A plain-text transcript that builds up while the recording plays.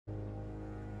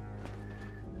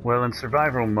Well, in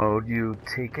survival mode, you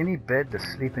take any bed to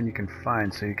sleep in you can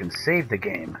find so you can save the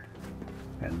game.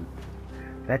 And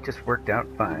that just worked out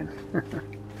fine.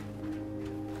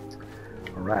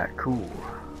 Alright, cool.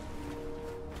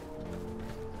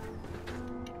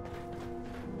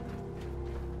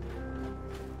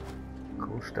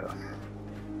 Cool stuff.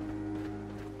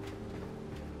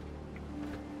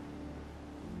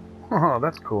 Oh,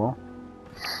 that's cool.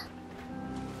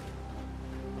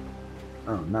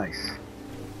 Oh, nice.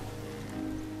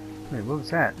 Wait, what was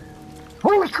that?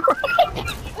 Holy crap!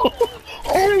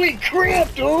 Holy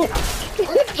crap, dude!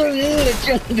 What the hell is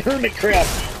just hermit crab?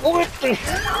 What the?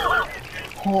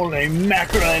 Holy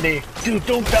macaroni! Dude,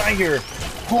 don't die here!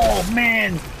 Oh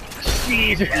man!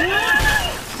 Jeez!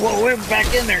 Well, we're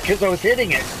back in there because I was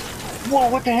hitting it. Whoa,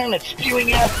 what the hell? It's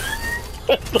spewing out!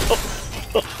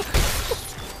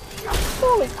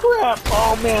 Holy crap!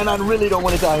 Oh man, I really don't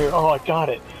want to die here. Oh, I got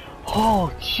it.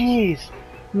 Oh, jeez.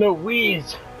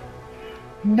 Louise.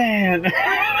 Man.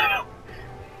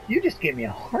 You just gave me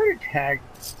a heart attack.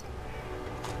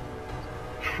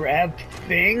 Crab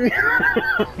thing?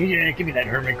 Yeah, give me that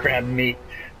hermit crab meat.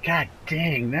 God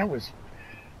dang, that was...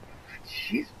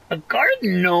 Jeez, a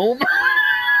garden gnome?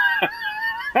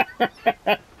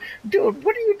 Dude,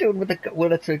 what are you doing with the...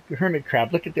 Well, it's a hermit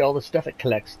crab. Look at all the stuff it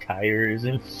collects. Tires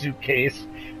and suitcase.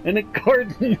 And a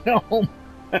garden gnome.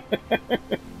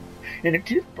 And a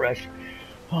toothbrush.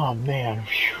 Oh, man.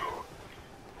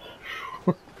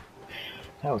 Whew.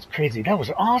 That was crazy. That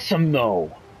was awesome,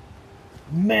 though.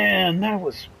 Man, that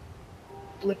was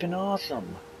flipping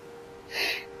awesome.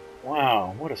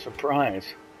 Wow, what a surprise.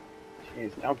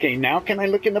 Jeez. Okay, now can I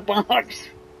look in the box?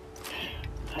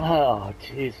 Oh,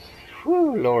 jeez.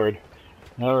 Whew, Lord.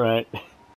 All right.